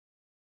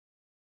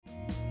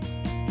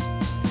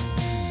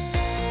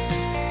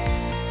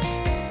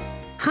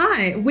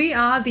Hi, we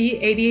are the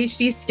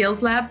ADHD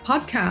Skills Lab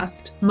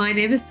podcast. My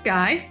name is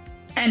Sky.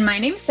 And my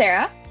name's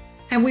Sarah.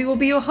 And we will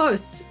be your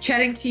hosts,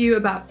 chatting to you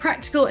about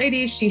practical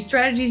ADHD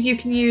strategies you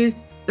can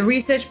use, the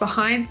research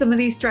behind some of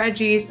these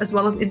strategies, as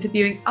well as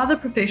interviewing other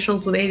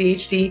professionals with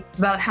ADHD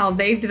about how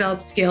they've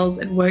developed skills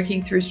and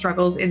working through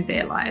struggles in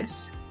their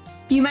lives.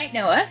 You might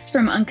know us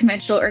from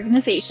Unconventional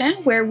Organization,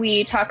 where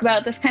we talk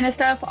about this kind of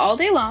stuff all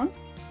day long.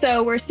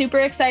 So we're super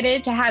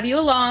excited to have you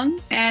along,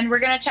 and we're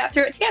going to chat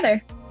through it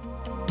together.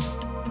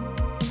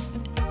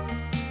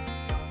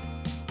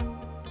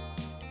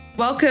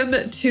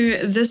 Welcome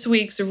to this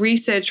week's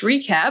research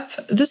recap.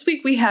 This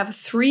week we have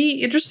three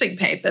interesting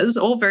papers,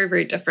 all very,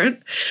 very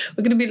different.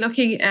 We're going to be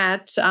looking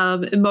at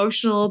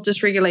emotional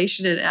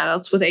dysregulation in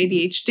adults with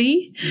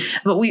ADHD,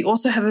 but we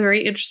also have a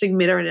very interesting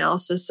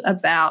meta-analysis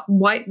about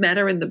white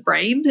matter in the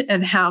brain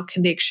and how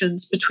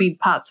connections between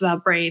parts of our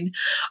brain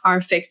are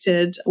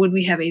affected when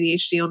we have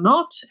ADHD or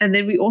not. And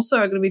then we also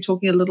are going to be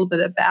talking a little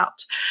bit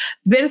about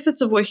the benefits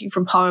of working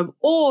from home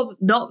or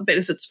not the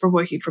benefits from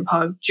working from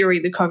home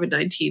during the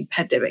COVID-19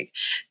 pandemic.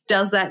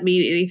 Does that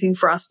mean anything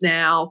for us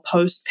now,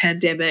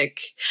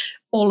 post-pandemic?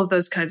 All of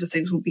those kinds of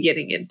things we'll be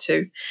getting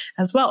into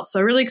as well.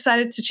 So really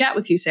excited to chat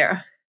with you,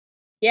 Sarah.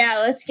 Yeah,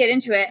 let's get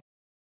into it.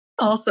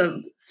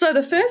 Awesome. So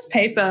the first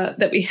paper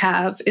that we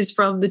have is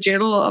from the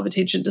Journal of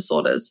Attention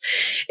Disorders.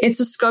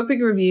 It's a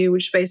scoping review,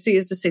 which basically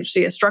is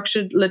essentially a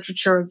structured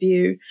literature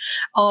review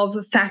of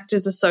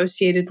factors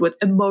associated with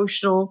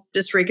emotional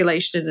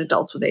dysregulation in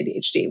adults with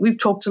ADHD. We've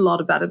talked a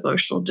lot about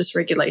emotional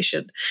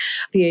dysregulation,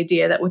 the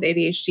idea that with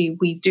ADHD,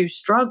 we do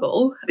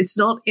struggle. It's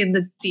not in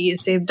the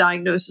DSM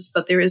diagnosis,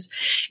 but there is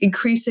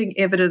increasing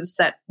evidence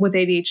that with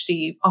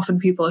ADHD, often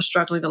people are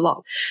struggling a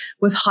lot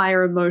with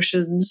higher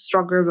emotions,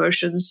 stronger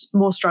emotions,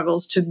 more struggles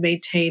to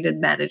maintain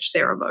and manage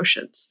their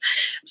emotions.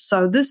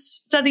 So this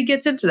study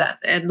gets into that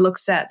and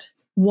looks at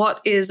what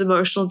is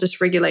emotional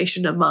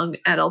dysregulation among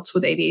adults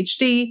with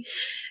ADHD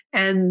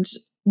and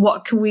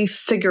what can we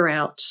figure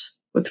out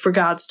with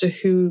regards to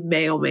who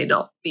may or may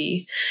not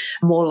be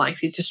more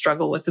likely to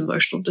struggle with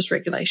emotional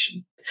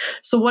dysregulation.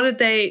 So what did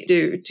they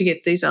do to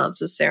get these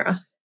answers,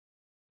 Sarah?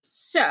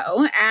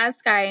 So, as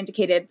Sky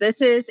indicated, this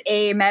is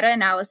a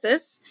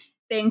meta-analysis.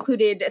 They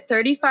included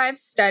 35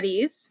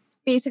 studies.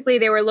 Basically,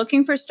 they were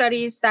looking for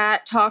studies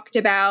that talked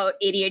about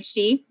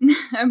ADHD,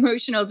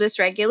 emotional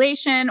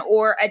dysregulation,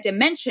 or a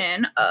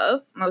dimension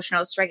of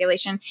emotional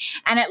dysregulation,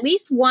 and at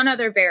least one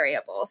other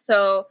variable.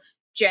 So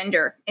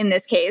gender, in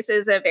this case,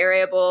 is a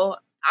variable.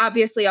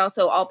 Obviously,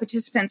 also, all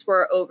participants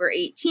were over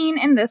 18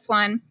 in this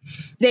one.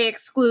 They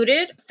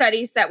excluded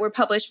studies that were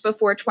published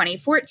before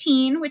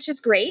 2014, which is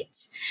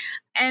great.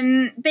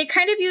 And they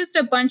kind of used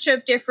a bunch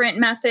of different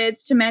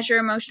methods to measure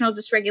emotional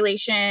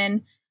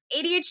dysregulation.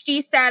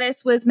 ADHD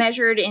status was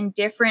measured in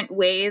different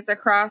ways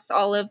across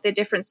all of the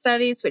different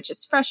studies, which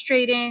is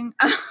frustrating.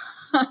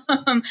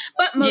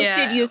 But most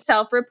did use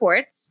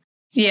self-reports.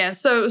 Yeah,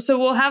 so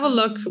we'll have a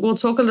look. We'll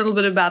talk a little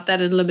bit about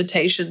that in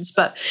limitations.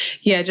 But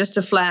yeah, just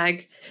to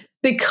flag,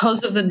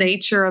 because of the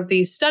nature of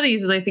these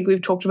studies, and I think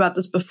we've talked about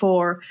this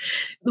before,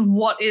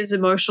 what is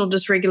emotional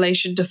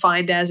dysregulation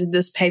defined as in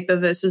this paper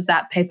versus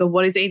that paper?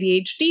 What is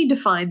ADHD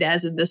defined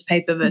as in this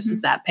paper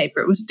versus that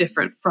paper? It was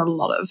different for a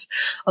lot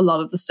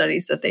of the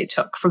studies that they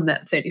took from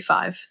that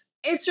 35.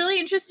 It's really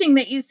interesting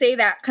that you say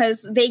that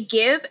because they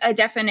give a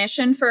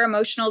definition for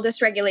emotional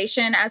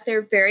dysregulation as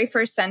their very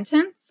first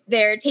sentence.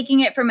 They're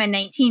taking it from a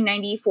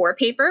 1994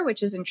 paper,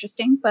 which is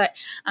interesting, but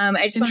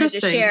I just wanted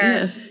to share.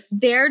 Yeah.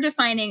 They're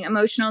defining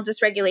emotional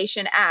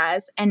dysregulation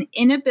as an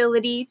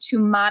inability to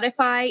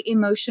modify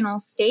emotional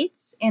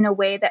states in a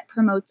way that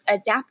promotes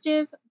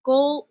adaptive,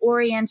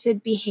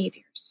 goal-oriented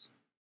behaviors.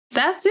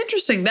 That's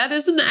interesting. That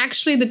isn't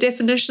actually the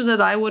definition that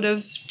I would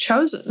have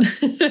chosen.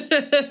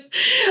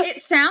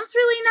 It sounds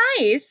really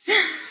nice.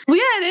 Well,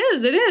 yeah, it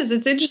is. It is.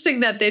 It's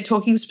interesting that they're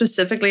talking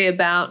specifically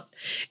about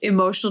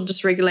emotional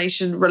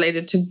dysregulation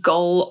related to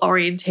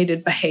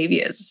goal-orientated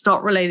behaviors. It's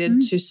not related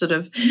to sort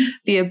of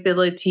the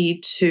ability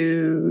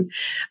to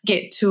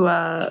get to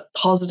a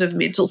positive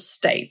mental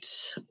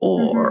state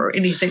or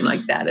anything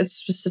like that. It's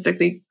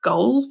specifically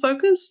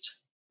goal-focused.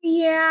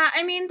 Yeah,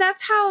 I mean,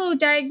 that's how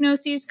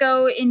diagnoses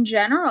go in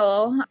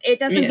general. It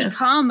doesn't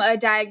become a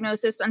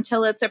diagnosis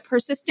until it's a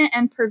persistent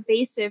and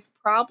pervasive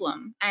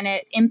problem and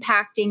it's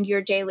impacting your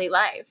daily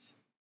life.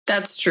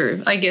 That's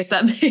true. I guess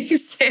that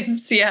makes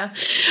sense. Yeah.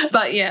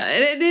 But yeah,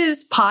 it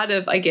is part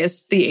of, I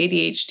guess, the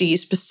ADHD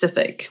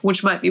specific,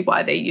 which might be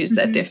why they use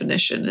that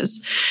definition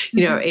is,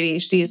 you know,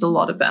 ADHD is a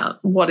lot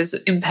about what is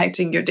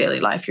impacting your daily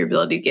life, your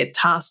ability to get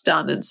tasks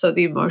done. And so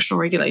the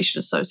emotional regulation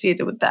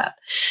associated with that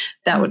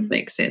would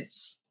make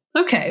sense.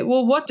 Okay,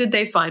 well, what did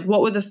they find?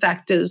 What were the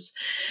factors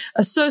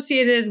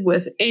associated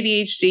with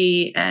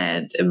ADHD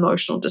and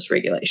emotional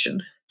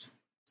dysregulation?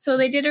 So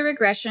they did a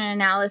regression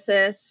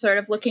analysis, sort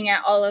of looking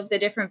at all of the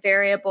different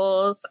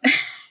variables.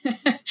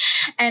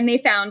 And they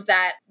found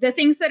that the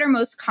things that are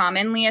most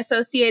commonly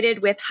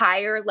associated with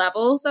higher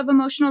levels of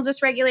emotional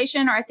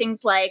dysregulation are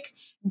things like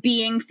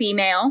being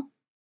female,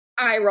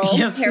 eye roll,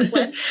 Yep. hair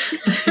flip,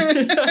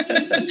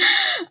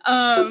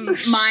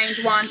 mind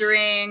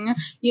wandering,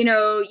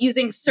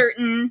 using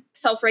certain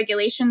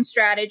self-regulation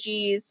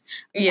strategies,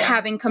 Yeah.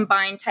 having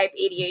combined type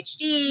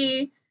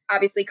ADHD,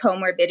 obviously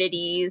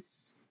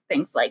comorbidities,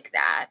 things like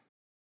that.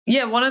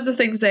 Yeah, one of the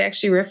things they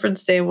actually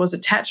referenced there was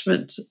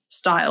attachment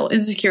style,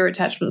 insecure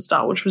attachment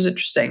style, which was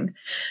interesting.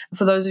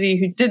 For those of you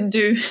who didn't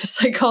do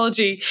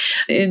psychology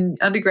in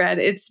undergrad,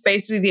 it's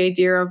basically the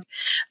idea of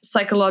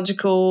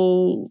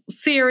psychological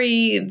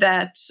theory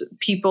that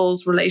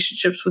people's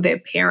relationships with their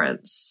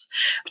parents,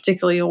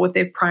 particularly, or with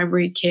their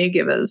primary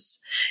caregivers,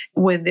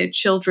 when their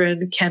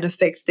children, can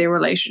affect their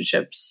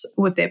relationships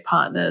with their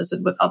partners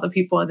and with other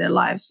people in their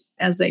lives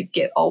as they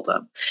get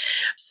older.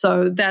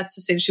 So that's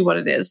essentially what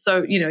it is.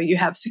 So, you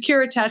have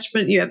secure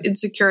attachment, you have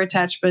insecure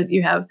attachment,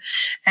 you have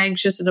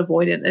anxious and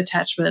avoidant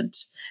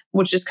attachment,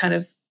 which is kind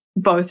of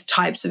both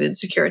types of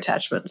insecure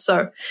attachment.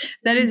 So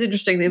that is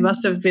interesting. There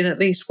must have been at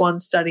least one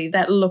study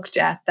that looked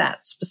at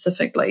that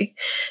specifically.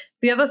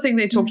 The other thing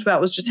they talked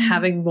about was just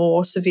having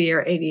more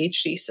severe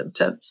ADHD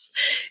symptoms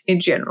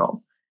in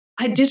general.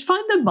 I did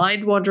find the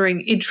mind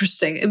wandering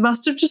interesting. It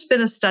must have just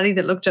been a study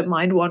that looked at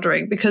mind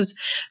wandering, because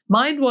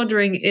mind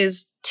wandering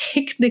is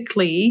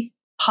technically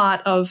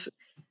part of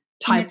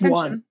type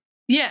 1.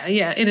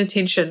 Yeah,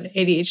 inattention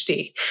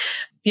ADHD.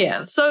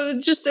 Yeah, so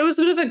it was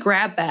a bit of a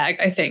grab bag,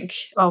 I think,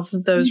 of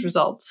those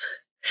results.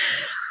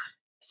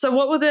 So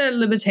what were the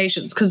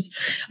limitations? Because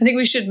I think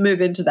we should move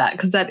into that,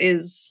 because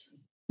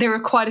there are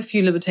quite a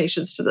few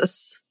limitations to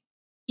this.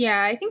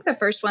 Yeah, I think the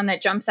first one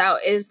that jumps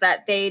out is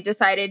that they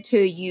decided to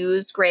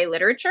use gray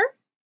literature.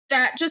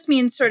 That just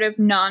means sort of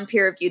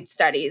non-peer-reviewed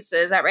studies.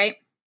 Is that right?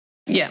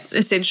 Yeah,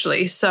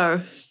 essentially.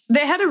 So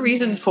they had a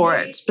reason for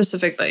it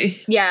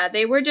specifically. Yeah,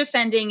 they were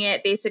defending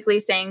it, basically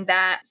saying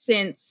that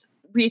since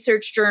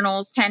research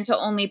journals tend to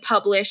only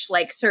publish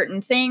like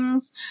certain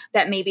things,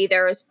 that maybe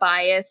there is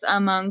bias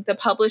among the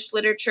published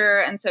literature.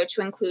 And so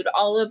to include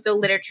all of the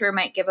literature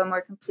might give a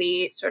more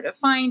complete sort of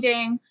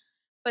finding.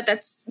 But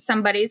that's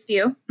somebody's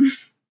view.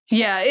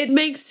 Yeah, it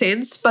makes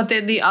sense. But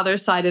then the other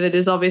side of it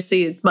is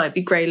obviously it might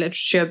be grey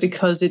literature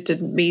because it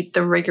didn't meet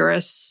the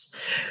rigorous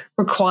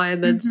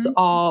requirements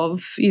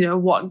of,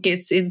 what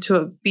gets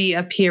into be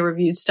a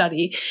peer-reviewed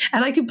study.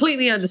 And I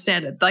completely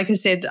understand it. Like I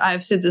said,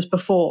 I've said this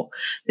before,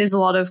 there's a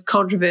lot of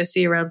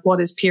controversy around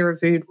what is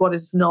peer-reviewed, what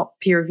is not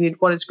peer-reviewed,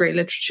 what is grey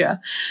literature.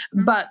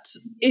 But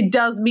it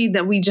does mean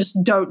that we just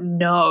don't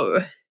know,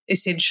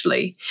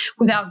 essentially.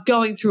 Without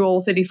going through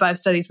all 35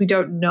 studies, we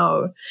don't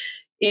know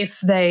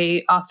if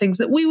they are things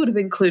that we would have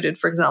included,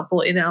 for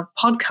example, in our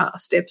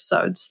podcast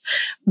episodes,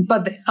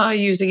 but they are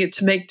using it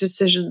to make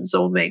decisions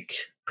or make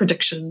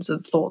predictions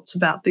and thoughts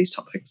about these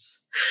topics.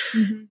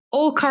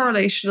 All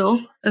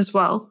correlational as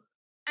well.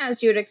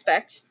 As you would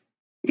expect.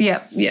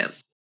 Yeah.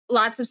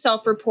 Lots of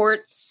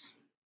self-reports.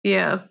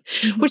 Yeah,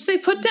 which they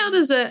put down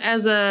as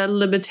a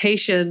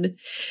limitation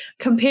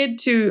compared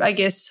to, I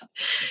guess,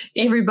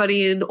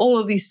 everybody in all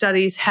of these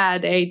studies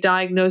had a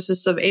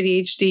diagnosis of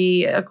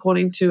ADHD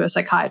according to a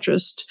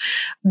psychiatrist.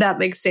 That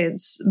makes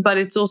sense. But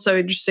it's also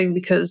interesting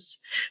because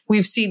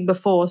we've seen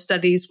before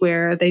studies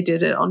where they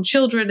did it on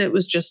children. It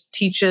was just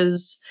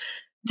teachers.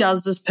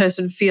 Does this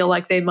person feel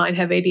like they might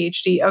have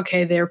ADHD?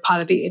 Okay, they're part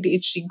of the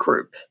ADHD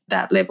group,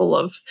 that level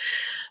of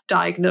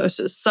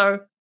diagnosis. So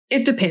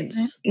it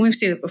depends. We've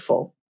seen it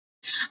before.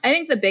 I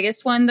think the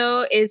biggest one,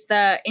 though, is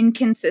the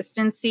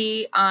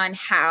inconsistency on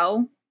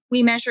how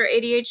we measure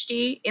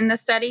ADHD in the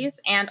studies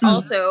and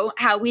also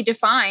how we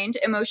defined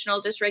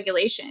emotional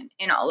dysregulation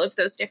in all of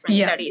those different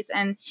studies.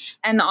 And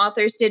the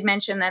authors did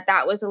mention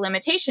that was a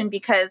limitation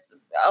because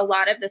a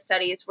lot of the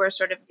studies were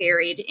sort of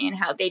varied in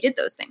how they did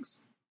those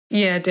things.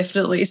 Yeah,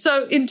 definitely.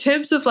 So in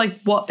terms of like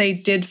what they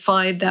did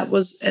find that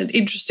was an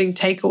interesting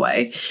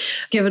takeaway,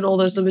 given all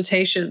those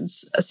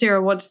limitations,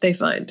 Sarah, what did they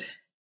find?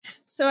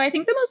 So I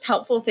think the most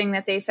helpful thing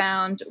that they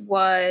found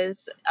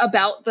was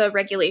about the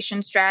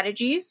regulation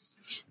strategies.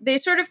 They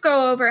sort of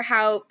go over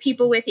how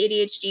people with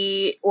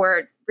ADHD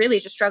or really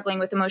just struggling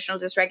with emotional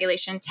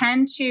dysregulation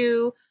tend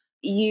to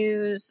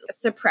use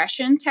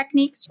suppression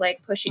techniques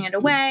like pushing it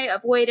away,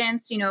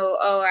 avoidance,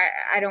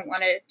 I don't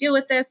want to deal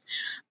with this.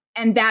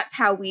 And that's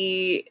how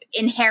we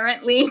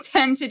inherently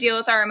tend to deal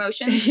with our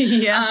emotions.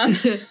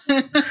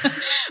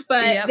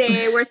 But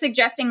they were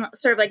suggesting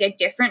sort of like a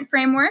different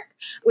framework,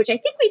 which I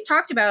think we've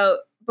talked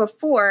about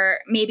before,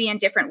 maybe in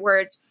different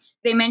words.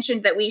 They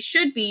mentioned that we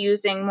should be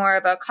using more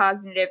of a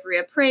cognitive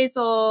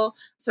reappraisal,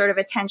 sort of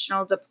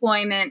attentional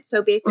deployment.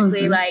 So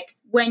basically, like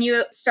when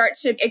you start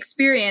to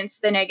experience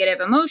the negative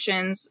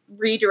emotions,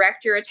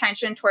 redirect your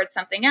attention towards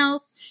something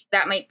else.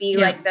 That might be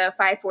like the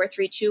 5, 4,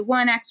 3, 2,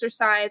 1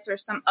 exercise or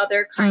some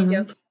other kind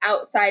of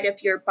outside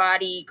of your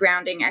body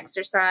grounding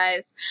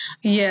exercise.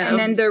 Yeah. And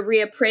then the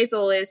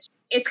reappraisal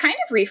it's kind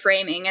of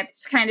reframing.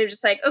 It's kind of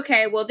just like,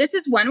 okay, well, this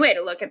is one way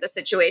to look at the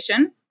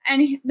situation.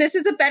 And this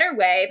is a better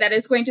way that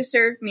is going to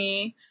serve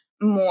me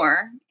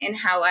more in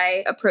how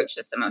I approach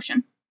this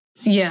emotion.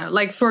 Yeah.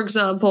 Like, for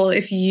example,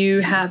 if you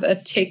have a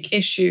tick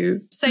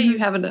issue, say you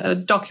have a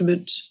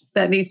document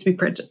that needs to be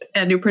printed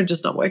and your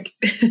printer's not working.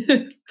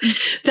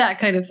 That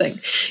kind of thing.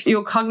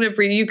 Your cognitive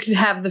you could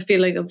have the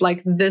feeling of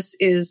like, this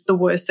is the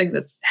worst thing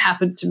that's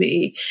happened to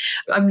me.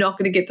 I'm not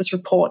going to get this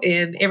report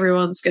in.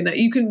 Everyone's going to,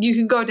 you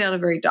can go down a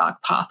very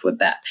dark path with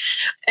that.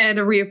 And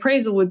a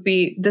reappraisal would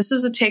be, this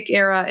is a tech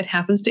error. It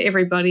happens to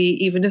everybody.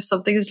 Even if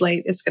something is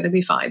late, it's going to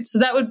be fine. So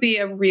that would be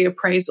a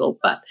reappraisal.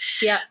 But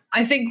yeah,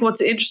 I think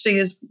what's interesting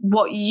is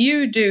what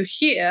you do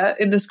here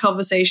in this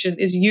conversation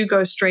is you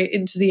go straight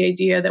into the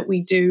idea that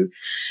we do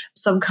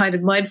some kind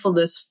of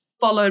mindfulness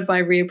followed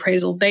by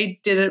reappraisal. They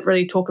didn't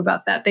really talk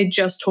about that. They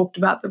just talked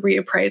about the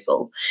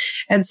reappraisal.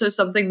 And so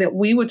something that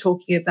we were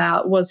talking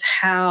about was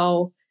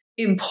how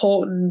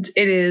important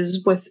it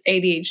is with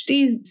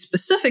ADHD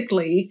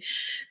specifically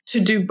to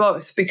do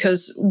both,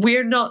 because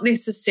we're not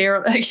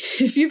necessarily,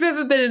 like, if you've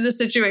ever been in a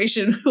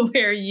situation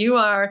where you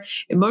are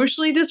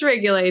emotionally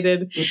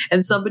dysregulated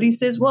and somebody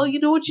says, well, you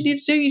know what you need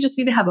to do? You just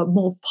need to have a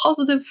more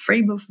positive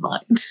frame of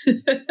mind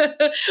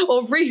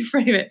or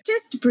reframe it.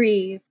 Just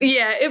breathe.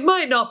 Yeah, it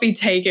might not be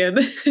taken,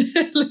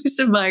 at least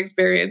in my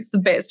experience, the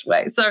best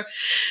way. So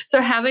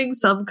having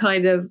some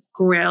kind of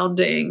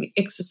grounding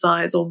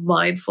exercise or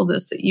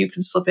mindfulness that you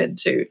can slip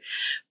into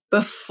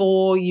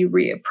before you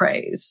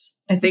reappraise,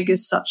 I think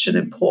is such an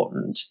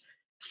important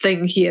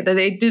thing here that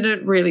they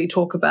didn't really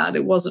talk about.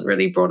 It wasn't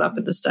really brought up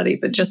in the study,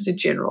 but just in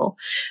general,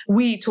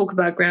 we talk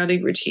about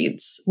grounding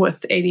routines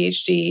with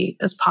ADHD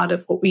as part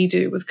of what we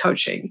do with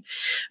coaching.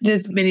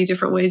 There's many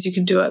different ways you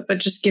can do it, but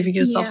just giving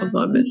yourself a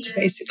moment to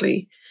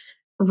basically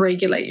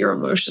regulate your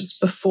emotions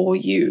before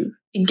you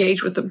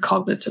engage with them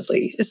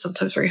cognitively is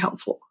sometimes very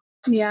helpful.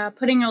 Yeah,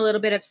 putting a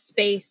little bit of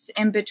space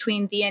in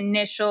between the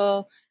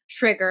initial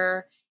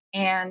trigger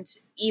and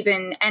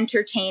even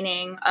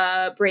entertaining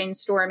a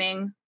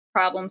brainstorming,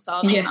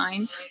 problem-solving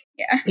mind.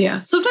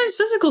 Yeah. Sometimes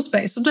physical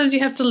space. Sometimes you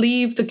have to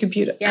leave the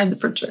computer and the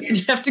printer. Yeah.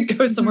 You have to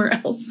go somewhere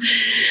else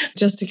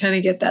just to kind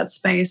of get that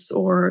space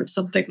or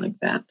something like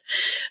that.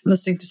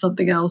 Listening to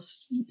something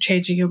else,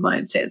 changing your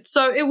mindset.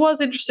 So it was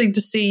interesting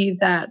to see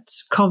that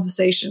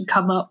conversation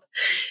come up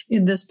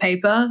in this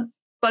paper.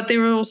 But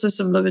there were also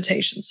some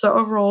limitations. So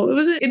overall, it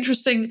was an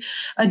interesting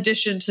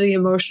addition to the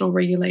emotional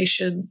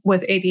regulation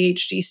with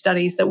ADHD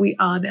studies that we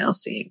are now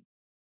seeing.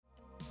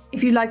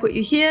 If you like what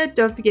you hear,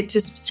 don't forget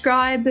to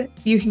subscribe.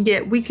 You can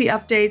get weekly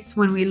updates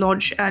when we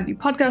launch a new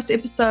podcast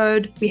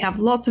episode. We have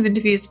lots of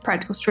interviews,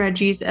 practical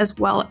strategies, as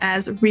well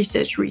as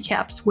research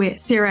recaps where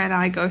Sarah and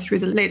I go through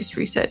the latest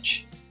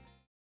research.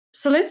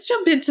 So let's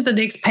jump into the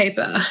next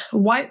paper,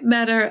 White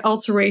Matter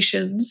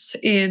Alterations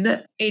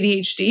in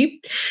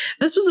ADHD.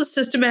 This was a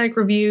systematic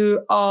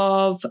review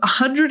of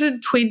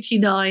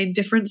 129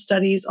 different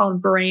studies on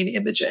brain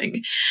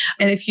imaging.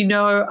 And if you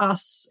know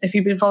us, if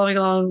you've been following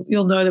along,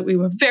 you'll know that we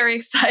were very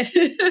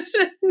excited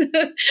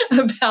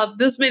about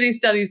this many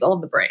studies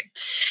on the brain.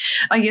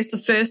 I guess the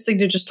first thing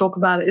to just talk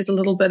about is a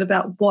little bit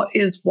about what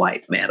is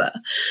white matter.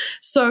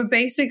 So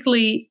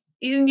basically,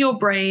 in your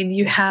brain,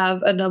 you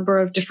have a number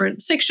of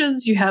different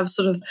sections. You have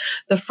sort of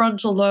the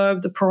frontal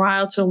lobe, the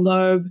parietal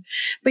lobe,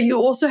 but you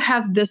also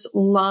have this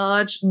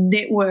large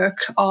network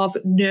of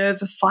nerve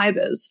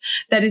fibers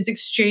that is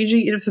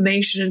exchanging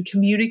information and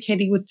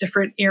communicating with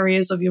different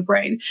areas of your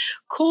brain,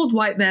 called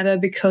white matter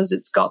because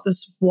it's got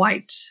this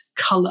white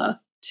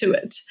color to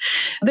it.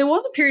 There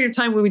was a period of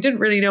time where we didn't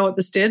really know what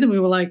this did, and we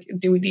were like,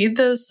 do we need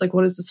this? Like,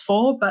 what is this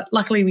for? But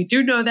luckily we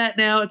do know that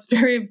now. It's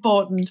very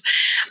important.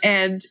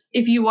 And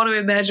if you want to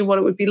imagine what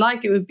it would be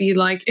like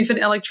if an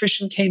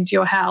electrician came to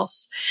your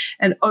house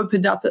and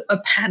opened up a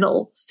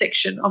panel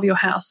section of your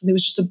house, and there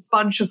was just a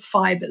bunch of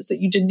fibers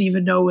that you didn't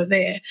even know were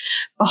there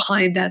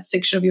behind that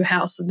section of your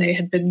house, and they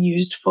had been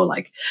used for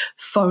like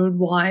phone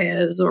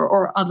wires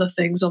or other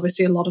things.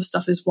 Obviously, a lot of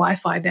stuff is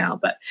Wi-Fi now,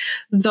 but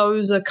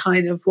those are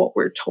kind of what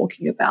we're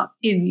talking about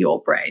in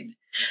your brain.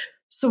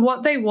 So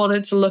what they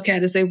wanted to look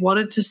at is they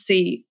wanted to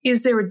see,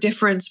 is there a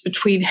difference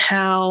between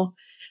how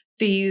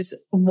these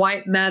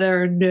white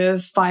matter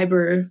nerve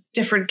fiber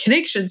different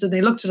connections, and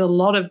they looked at a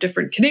lot of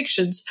different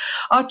connections,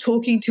 are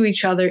talking to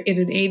each other in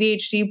an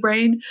ADHD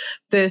brain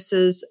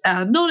versus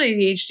a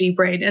non-ADHD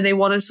brain. And they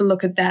wanted to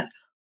look at that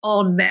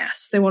en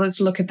masse. They wanted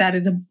to look at that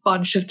in a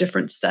bunch of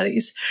different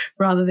studies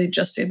rather than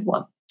just in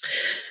one.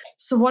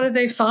 So what did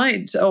they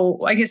find?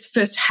 Oh, I guess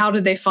first, how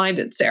did they find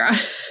it, Sarah?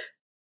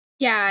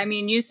 Yeah, I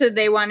mean, you said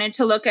they wanted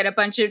to look at a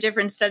bunch of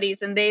different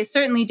studies, and they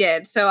certainly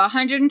did. So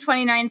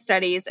 129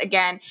 studies,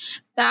 again,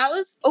 that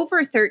was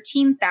over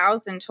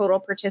 13,000 total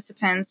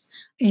participants,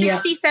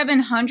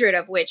 6,700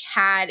 of which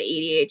had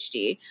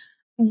ADHD.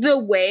 The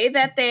way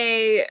that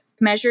they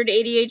measured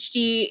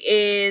ADHD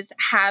is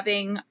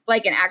having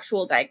like an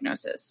actual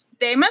diagnosis.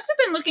 They must have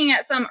been looking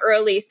at some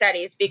early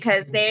studies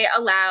because they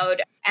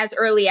allowed as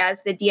early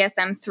as the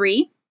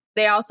DSM-3.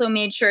 They also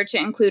made sure to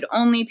include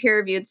only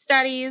peer-reviewed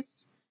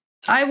studies.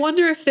 I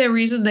wonder if the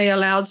reason they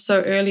allowed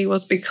so early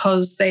was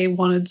because they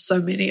wanted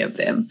so many of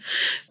them.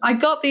 I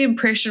got the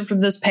impression from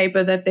this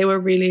paper that they were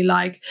really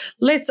like,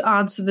 let's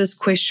answer this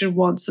question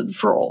once and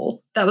for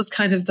all. That was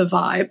kind of the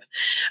vibe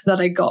that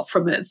I got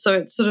from it. So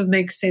it sort of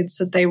makes sense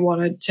that they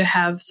wanted to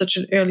have such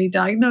an early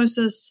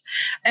diagnosis.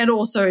 And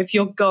also, if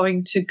you're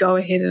going to go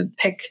ahead and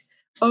pick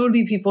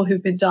only people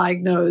who've been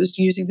diagnosed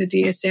using the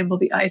DSM or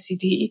the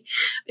ICD,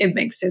 it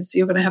makes sense that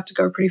you're going to have to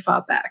go pretty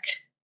far back.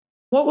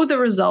 What were the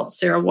results,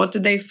 Sarah? What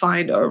did they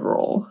find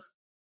overall?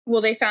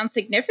 Well, they found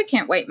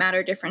significant white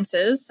matter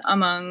differences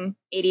among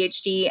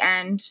ADHD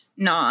and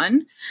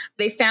non.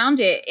 They found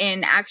it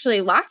in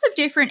actually lots of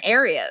different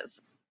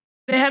areas.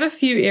 They had a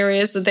few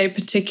areas that they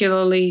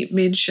particularly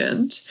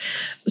mentioned.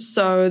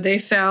 So they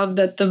found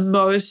that the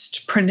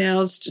most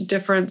pronounced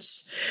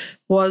difference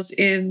was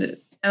in,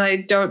 and I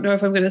don't know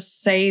if I'm going to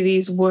say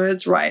these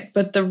words right,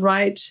 but the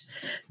right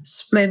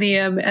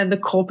splenium and the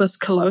corpus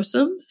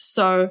callosum.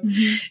 So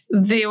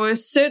there were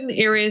certain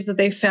areas that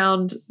they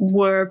found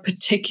were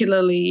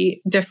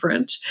particularly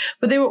different,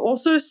 but there were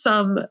also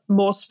some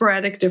more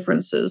sporadic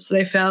differences. So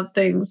they found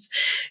things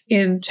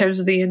in terms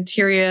of the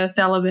anterior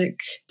thalamic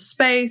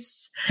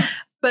space.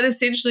 But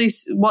essentially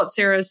what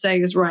Sarah is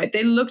saying is right.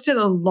 They looked at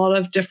a lot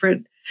of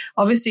different,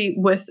 obviously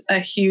with a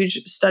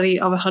huge study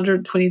of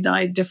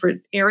 129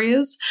 different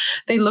areas,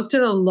 they looked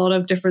at a lot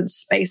of different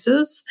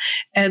spaces.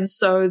 And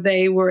so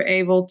they were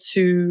able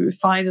to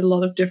find a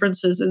lot of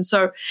differences. And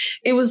so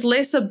it was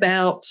less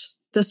about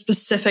the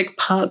specific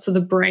parts of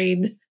the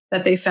brain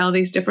that they found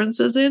these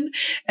differences in,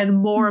 and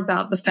more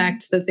about the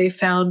fact that they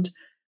found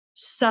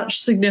such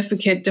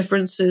significant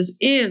differences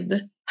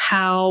in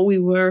how we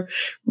were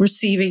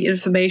receiving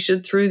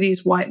information through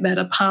these white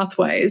matter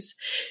pathways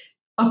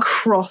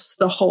across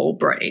the whole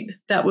brain.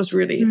 That was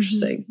really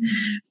interesting.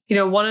 You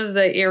know, one of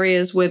the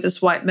areas where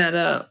this white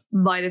matter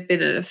might have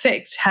been an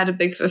effect, had a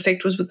big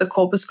effect, was with the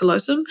corpus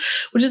callosum,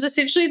 which is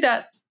essentially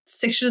that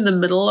section in the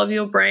middle of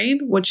your brain,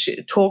 which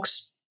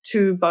talks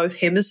to both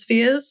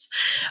hemispheres.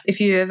 If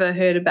you ever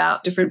heard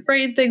about different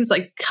brain things,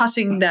 like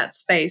cutting that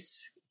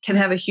space can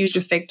have a huge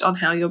effect on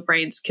how your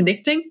brain's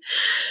connecting.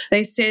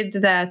 They said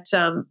that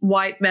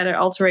white matter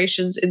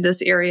alterations in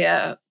this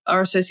area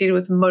are associated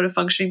with motor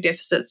functioning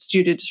deficits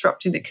due to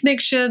disrupting the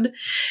connection,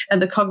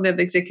 and the cognitive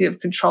executive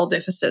control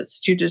deficits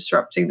due to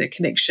disrupting the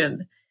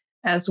connection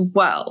as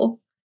well.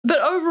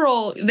 But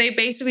overall, they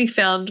basically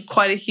found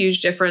quite a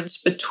huge difference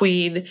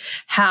between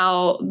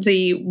how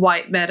the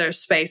white matter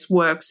space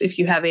works if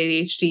you have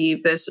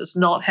ADHD versus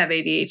not have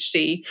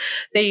ADHD.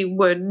 There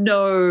were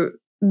no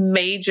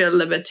major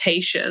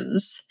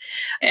limitations.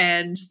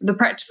 And the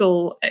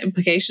practical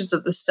implications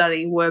of the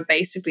study were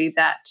basically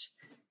that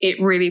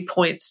it really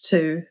points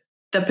to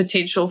the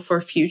potential for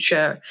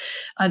future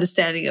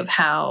understanding of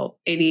how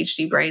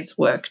ADHD brains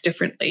work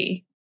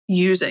differently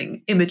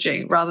using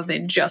imaging rather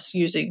than just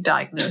using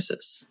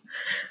diagnosis.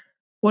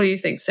 What do you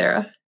think,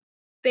 Sarah?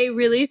 They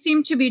really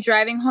seem to be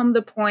driving home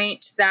the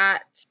point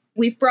that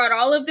we've brought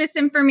all of this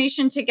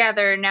information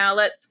together. Now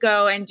let's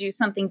go and do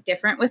something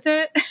different with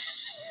it.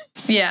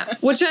 Yeah,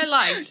 which I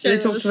liked. They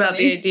talked about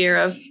the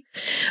idea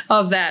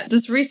of that.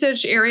 This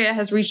research area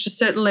has reached a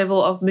certain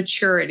level of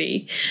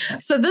maturity.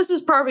 So this is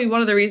probably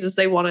one of the reasons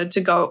they wanted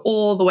to go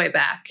all the way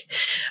back.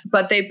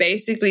 But they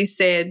basically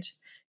said,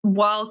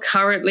 while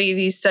currently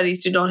these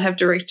studies do not have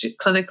direct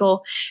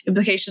clinical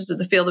implications in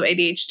the field of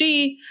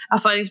ADHD, our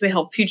findings may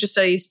help future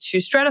studies to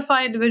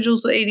stratify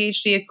individuals with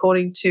ADHD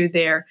according to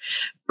their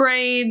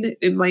brain.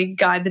 It might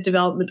guide the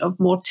development of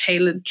more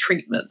tailored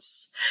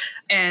treatments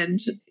and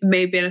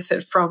may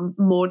benefit from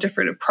more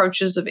different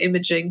approaches of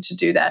imaging to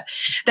do that.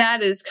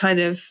 That is kind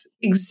of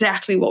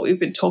exactly what we've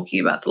been talking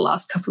about the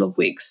last couple of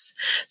weeks.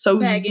 So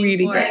it was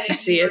really great to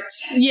see it.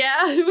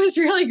 Yeah, it was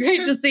really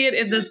great to see it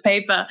in this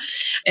paper.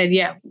 And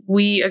yeah,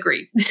 we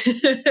agree.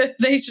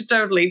 They should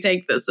totally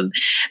take this and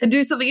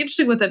do something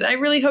interesting with it. I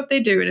really hope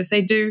they do. And if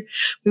they do,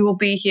 we will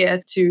be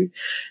here to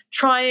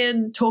try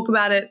and talk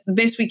about it the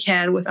best we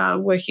can with our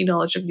working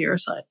knowledge of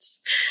neuroscience.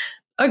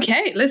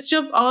 Okay, let's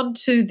jump on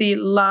to the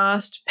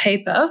last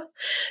paper.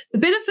 The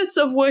benefits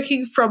of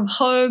working from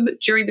home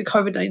during the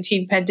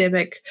COVID-19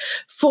 pandemic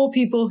for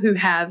people who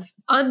have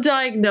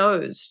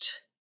undiagnosed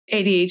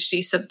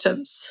ADHD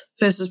symptoms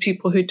versus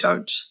people who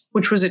don't,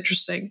 which was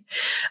interesting.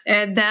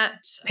 And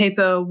that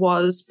paper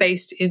was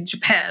based in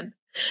Japan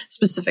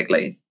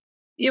specifically.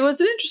 It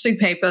was an interesting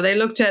paper. They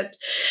looked at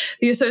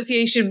the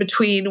association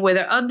between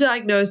whether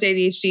undiagnosed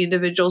ADHD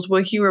individuals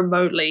working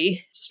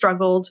remotely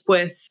struggled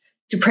with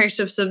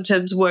depressive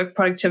symptoms, work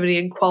productivity,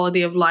 and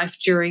quality of life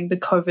during the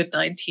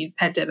COVID-19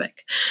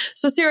 pandemic.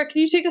 So, Sarah,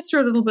 can you take us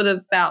through a little bit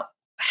about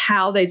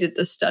how they did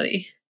this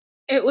study?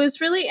 It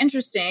was really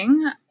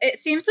interesting. It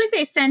seems like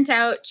they sent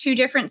out 2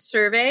 different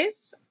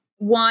surveys,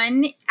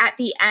 one at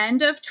the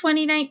end of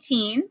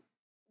 2019,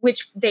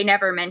 which they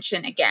never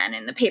mention again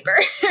in the paper.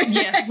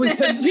 Yeah, we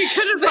couldn't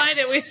find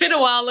it. We spent a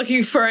while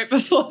looking for it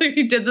before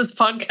we did this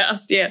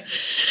podcast. Yeah.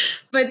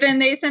 But then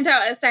they sent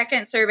out a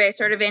second survey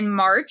sort of in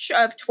March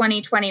of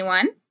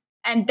 2021.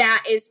 And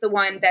that is the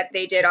one that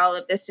they did all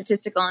of the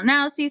statistical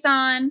analyses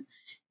on.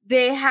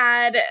 They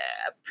had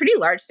a pretty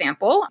large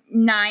sample,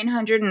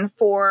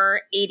 904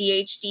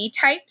 ADHD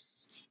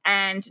types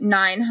and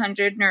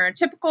 900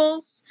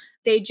 neurotypicals.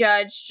 They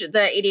judged the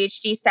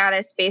ADHD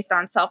status based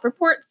on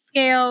self-report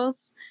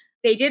scales.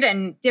 They did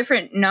a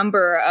different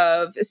number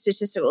of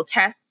statistical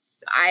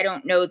tests. I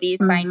don't know these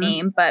by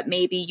name, but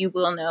maybe you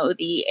will know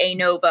the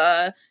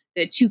ANOVA,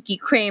 the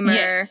Tukey-Kramer,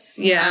 yes,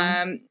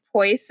 yeah.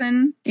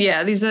 Poisson.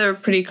 Yeah, these are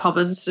pretty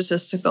common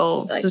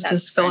statistical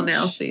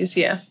analyses.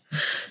 Yeah.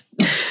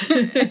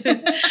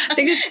 I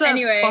think it's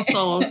anyway.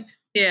 Poisson.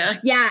 Yeah.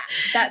 Yeah,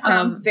 that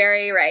sounds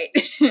very right.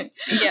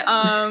 Yeah.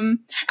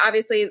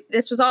 Obviously,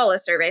 this was all a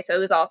survey, so it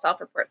was all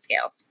self-report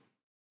scales.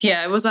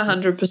 Yeah, it was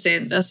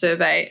 100% a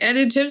survey. And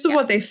in terms of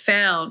what they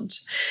found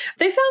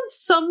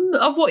some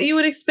of what you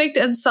would expect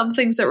and some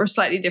things that were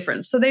slightly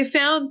different. So they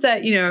found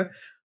that,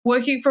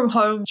 working from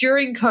home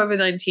during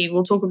COVID-19,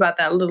 we'll talk about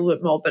that a little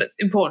bit more, but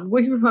important.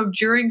 Working from home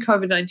during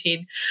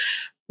COVID-19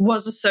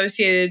 was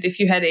associated, if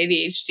you had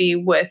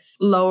ADHD, with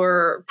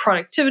lower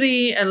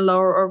productivity and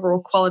lower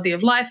overall quality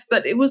of life.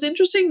 But it was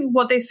interesting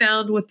what they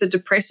found with the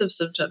depressive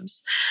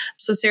symptoms.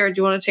 So Sarah,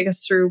 do you want to take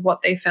us through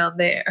what they found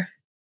there?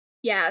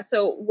 Yeah,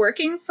 so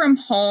working from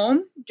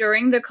home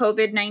during the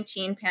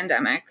COVID-19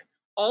 pandemic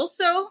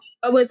also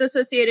was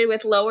associated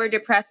with lower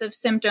depressive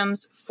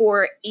symptoms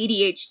for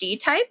ADHD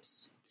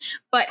types,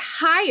 but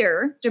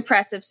higher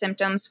depressive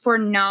symptoms for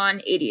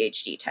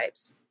non-ADHD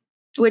types,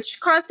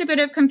 which caused a bit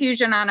of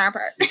confusion on our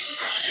part.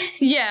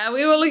 Yeah,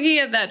 we were looking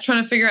at that,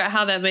 trying to figure out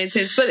how that made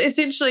sense. But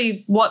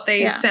essentially what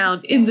they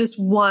found in this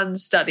one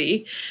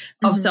study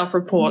of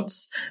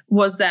self-reports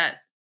was that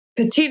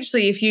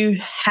potentially if you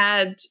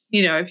had,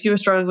 if you were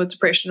struggling with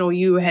depression or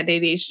you had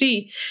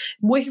ADHD,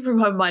 working from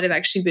home might have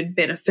actually been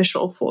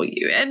beneficial for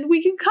you. And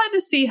we can kind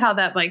of see how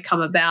that might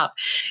come about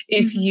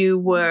if you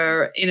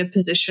were in a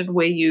position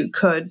where you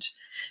could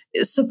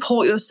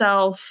support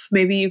yourself.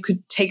 Maybe you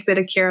could take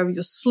better care of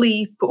your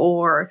sleep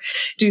or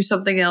do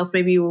something else.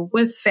 Maybe you were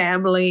with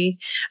family.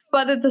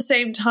 But at the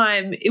same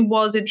time, it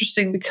was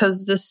interesting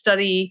because the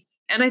study,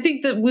 and I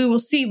think that we will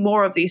see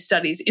more of these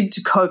studies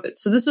into COVID.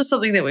 So this is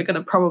something that we're going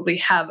to probably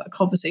have a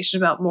conversation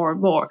about more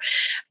and more.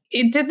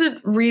 It didn't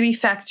really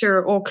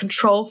factor or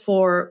control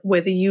for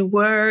whether you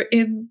were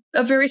in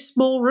a very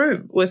small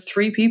room with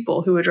 3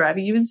 people who were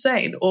driving you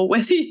insane, or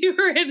whether you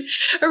were in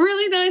a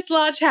really nice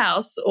large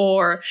house,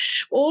 or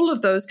all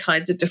of those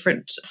kinds of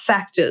different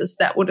factors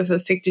that would have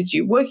affected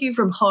you. Working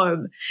from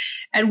home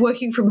and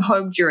working from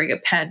home during a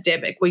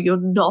pandemic where you're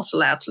not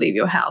allowed to leave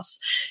your house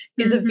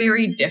is a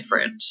very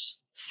different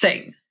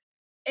thing.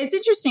 It's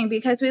interesting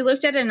because we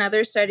looked at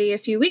another study a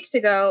few weeks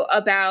ago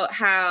about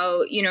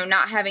how,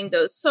 not having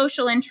those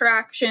social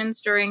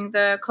interactions during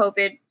the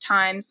COVID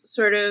times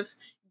sort of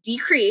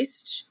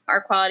decreased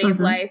our quality of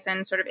life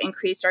and sort of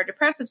increased our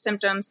depressive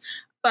symptoms.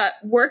 But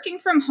working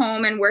from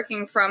home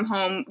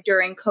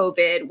during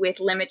COVID with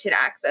limited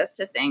access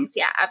to things,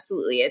 yeah,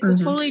 absolutely. It's a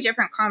totally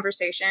different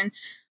conversation.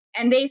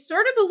 And they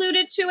sort of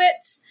alluded to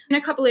it in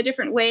a couple of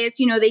different ways.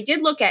 They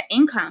did look at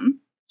income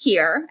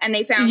here, and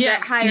they found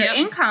that higher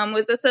income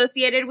was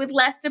associated with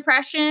less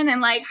depression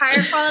and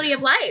higher quality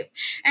of life.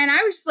 And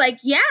I was just like,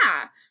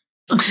 yeah.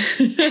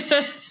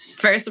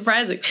 It's very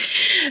surprising.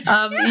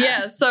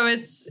 So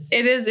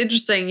it is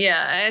interesting.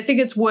 Yeah, I think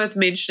it's worth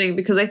mentioning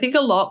because I think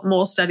a lot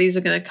more studies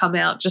are going to come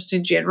out just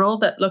in general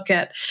that look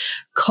at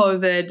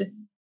COVID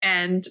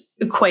and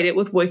equate it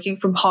with working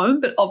from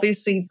home. But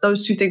obviously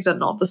those two things are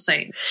not the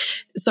same.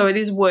 So it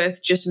is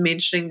worth just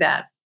mentioning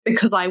that,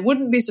 because I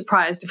wouldn't be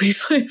surprised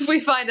if we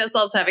find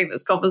ourselves having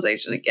this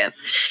conversation again.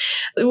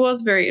 It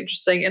was very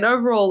interesting. And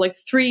overall,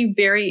 3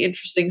 very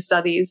interesting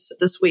studies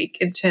this week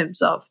in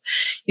terms of,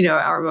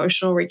 our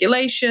emotional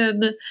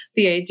regulation,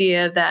 the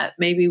idea that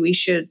maybe we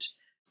should,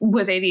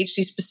 with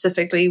ADHD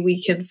specifically,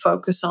 we can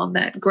focus on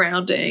that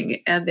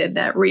grounding and then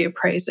that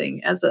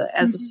reappraising as a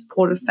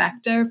supportive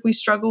factor if we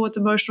struggle with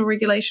emotional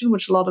regulation,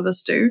 which a lot of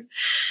us do.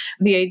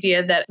 The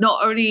idea that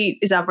not only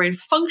is our brain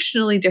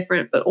functionally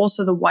different, but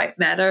also the white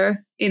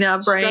matter in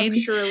our brain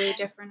structurally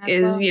different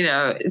as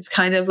well. It's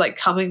kind of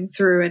coming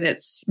through and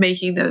it's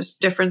making those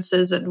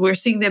differences. And we're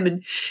seeing them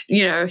in,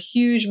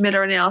 huge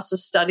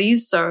meta-analysis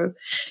studies. So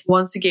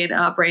once again,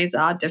 our brains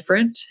are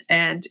different,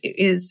 and it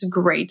is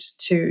great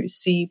to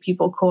see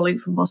people calling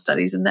for more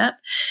studies in that.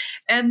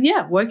 And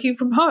yeah, working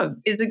from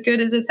home. Is it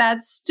good? Is it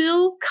bad?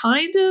 Still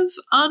kind of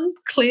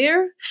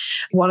unclear.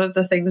 One of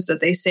the things that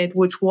they said,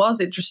 which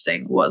was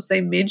interesting, was they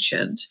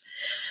mentioned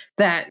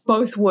that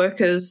both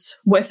workers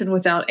with and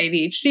without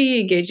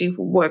ADHD engaging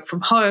for work from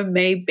home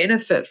may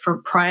benefit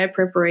from prior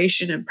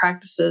preparation and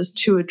practices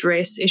to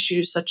address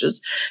issues such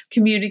as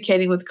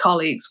communicating with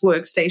colleagues,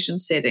 workstation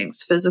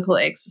settings, physical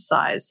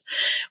exercise,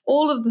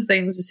 all of the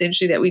things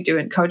essentially that we do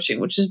in coaching,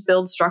 which is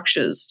build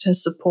structures to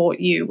support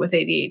you with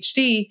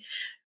ADHD,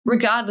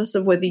 regardless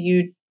of whether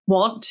you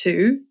want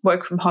to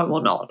work from home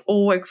or not,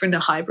 or work in a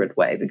hybrid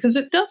way, because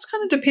it does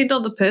kind of depend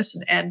on the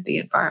person and the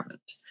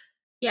environment.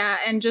 Yeah,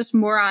 and just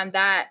more on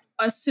that.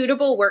 a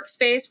suitable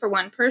workspace for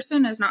one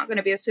person is not going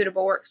to be a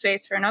suitable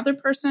workspace for another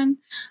person.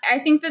 I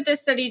think that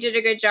this study did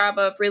a good job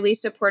of really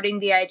supporting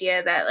the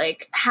idea that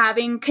like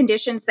having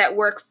conditions that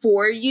work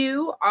for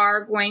you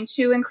are going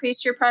to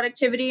increase your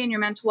productivity and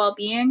your mental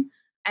well-being.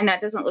 And that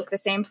doesn't look the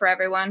same for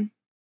everyone.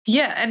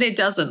 Yeah, and it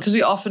doesn't, because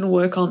we often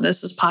work on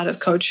this as part of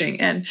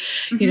coaching. And,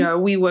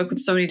 we work with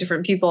so many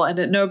different people. And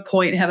at no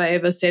point have I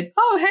ever said,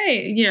 oh,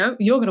 hey, you're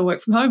going to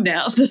work from home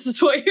now. This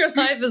is what your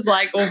life is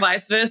like, or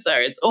vice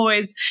versa. It's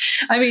always,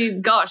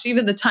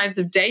 even the times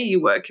of day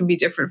you work can be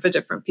different for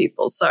different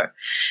people. So,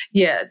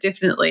 yeah,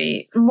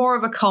 definitely more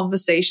of a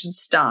conversation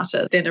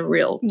starter than a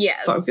real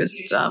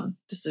focused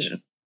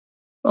decision.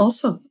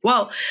 Awesome.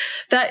 Well,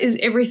 that is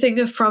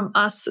everything from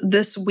us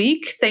this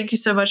week. Thank you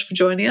so much for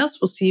joining us.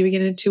 We'll see you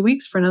again in 2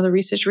 weeks for another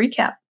research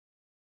recap.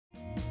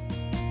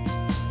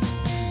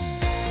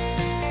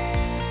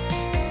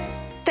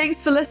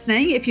 Thanks for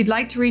listening. If you'd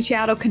like to reach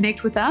out or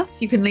connect with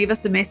us, you can leave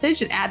us a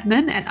message at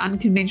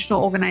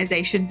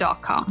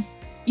admin@unconventionalorganization.com.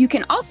 You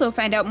can also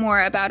find out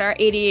more about our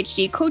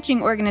ADHD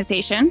coaching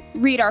organization,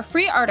 read our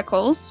free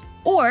articles,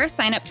 or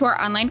sign up to our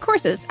online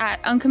courses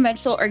at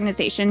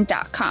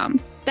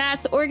unconventionalorganization.com.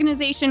 That's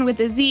organization with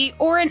a Z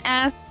or an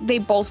S. They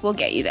both will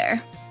get you there.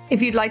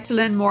 If you'd like to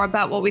learn more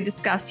about what we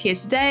discussed here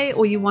today,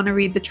 or you want to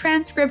read the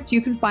transcript,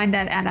 you can find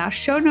that at our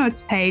show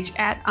notes page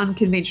at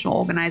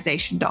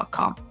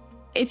unconventionalorganization.com.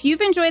 If you've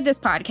enjoyed this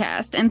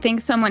podcast and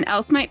think someone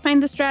else might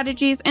find the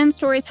strategies and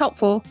stories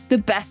helpful, the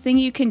best thing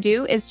you can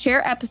do is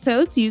share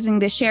episodes using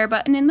the share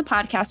button in the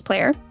podcast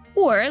player,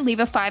 or leave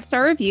a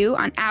 5-star review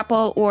on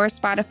Apple or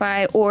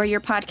Spotify or your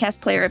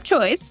podcast player of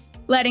choice,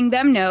 letting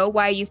them know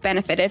why you've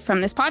benefited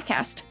from this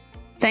podcast.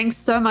 Thanks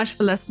so much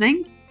for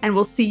listening, and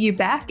we'll see you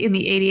back in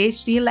the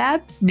ADHD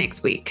lab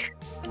next week.